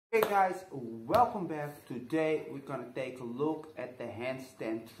Hey guys, welcome back. Today we're gonna take a look at the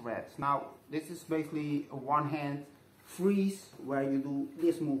handstand threads. Now this is basically a one hand freeze where you do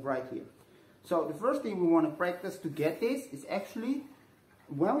this move right here. So the first thing we want to practice to get this is actually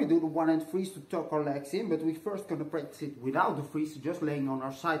when we do the one hand freeze to tuck our legs in, but we first gonna practice it without the freeze, just laying on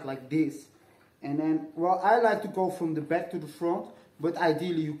our side like this. And then, well, I like to go from the back to the front, but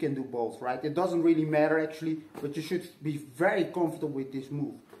ideally you can do both, right? It doesn't really matter actually, but you should be very comfortable with this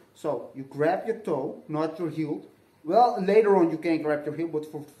move. So you grab your toe, not your heel. Well, later on you can grab your heel, but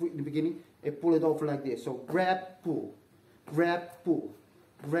for the beginning, you pull it over like this. So grab, pull, grab,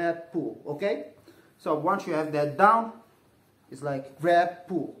 pull, okay? So once you have that down, it's like grab,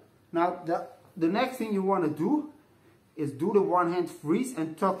 pull. Now the next thing you want to do is do the one hand freeze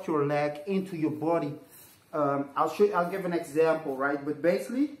and tuck your leg into your body. I'll give an example, right? But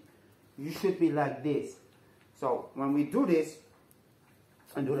basically, you should be like this. So when we do this,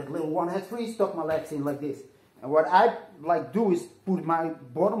 and do that little one hand freeze, tuck my legs in like this. And what I like do is put my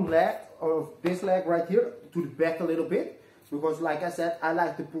bottom leg of this leg right here to the back a little bit, because like I said, I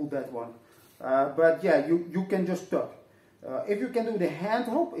like to pull that one. But yeah, you can just tuck. If you can do the hand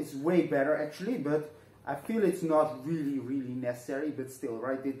hop, it's way better actually, but I feel it's not really necessary, but still,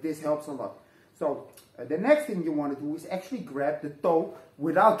 right? This helps a lot. So the next thing you want to do is actually grab the toe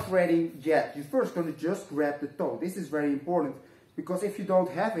without threading yet. You're first going to just grab the toe. This is very important. Because if you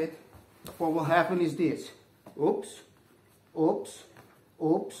don't have it, what will happen is this. Oops, oops,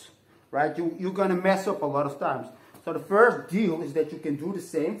 oops. Right? You're going to mess up a lot of times. So the first deal is that you can do the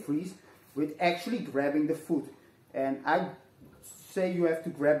same freeze with actually grabbing the foot. And I say you have to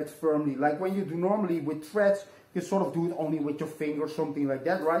grab it firmly. Like when you do normally with threads, you sort of do it only with your finger or something like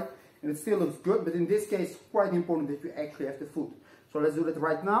that, right? And it still looks good. But in this case, it's quite important that you actually have the foot. So let's do that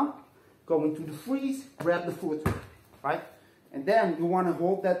right now. Go into the freeze, grab the foot, right? And then you want to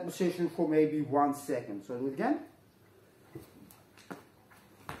hold that position for maybe 1 second. So do it again.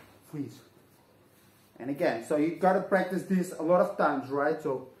 Freeze. And again. So you got to practice this a lot of times, right?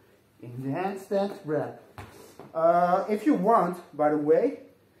 So in the handstand, grab. If you want, by the way,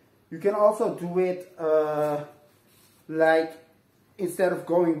 you can also do it like instead of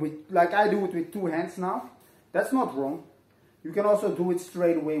going with, like I do it with 2 hands now. That's not wrong. You can also do it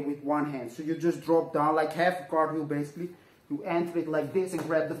straight away with 1 hand. So you just drop down like half a cartwheel basically. You enter it like this and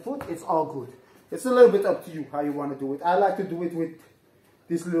grab the foot, it's all good. It's a little bit up to you how you want to do it. I like to do it with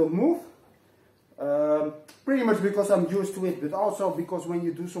this little move. Pretty much because I'm used to it, but also because when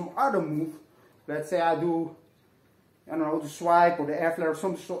you do some other move, let's say I do, I don't know, the swipe or the air flare or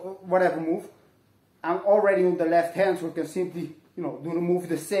some whatever move, I'm already on the left hand, so I can simply, you know, do the move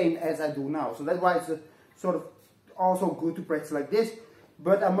the same as I do now. So that's why it's sort of also good to practice like this.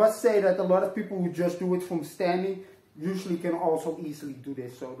 But I must say that a lot of people who just do it from standing usually can also easily do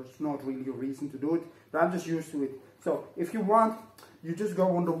this, so there's not really a reason to do it, but I'm just used to it. So if you want, you just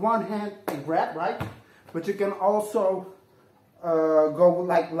go on the one hand and grab, right? But you can also go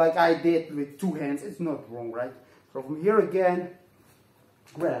like I did with 2 hands. It's not wrong, right? So from here again,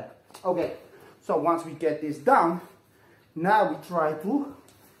 grab. Okay, so once we get this down, now we try to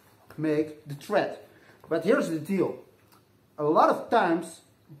make the thread. But here's the deal. A lot of times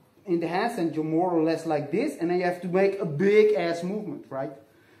in the handstand, you're more or less like this, and then you have to make a big ass movement, right?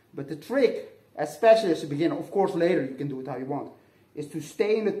 But the trick, especially as a beginner, of course later you can do it how you want, is to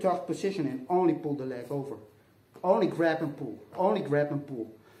stay in the tucked position and only pull the leg over. Only grab and pull. Only grab and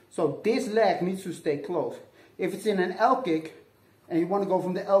pull. So this leg needs to stay close. If it's in an L kick, and you want to go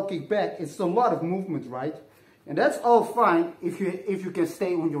from the L kick back, it's a lot of movement, right? And that's all fine if you can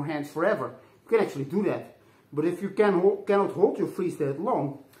stay on your hands forever. You can actually do that. But if you cannot hold your freeze that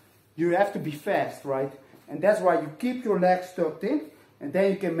long, you have to be fast, right? And that's why you keep your legs tucked in, and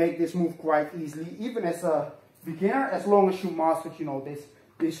then you can make this move quite easily, even as a beginner, as long as you master, you know,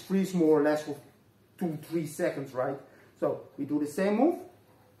 this freeze more or less for 2-3 seconds, right? So we do the same move.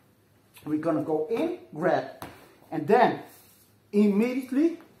 We're gonna go in, grab, and then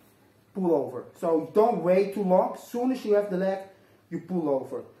immediately pull over. So don't wait too long. As soon as you have the leg, you pull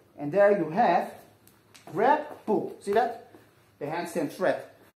over. And there you have grab, pull. See that? The handstand thread.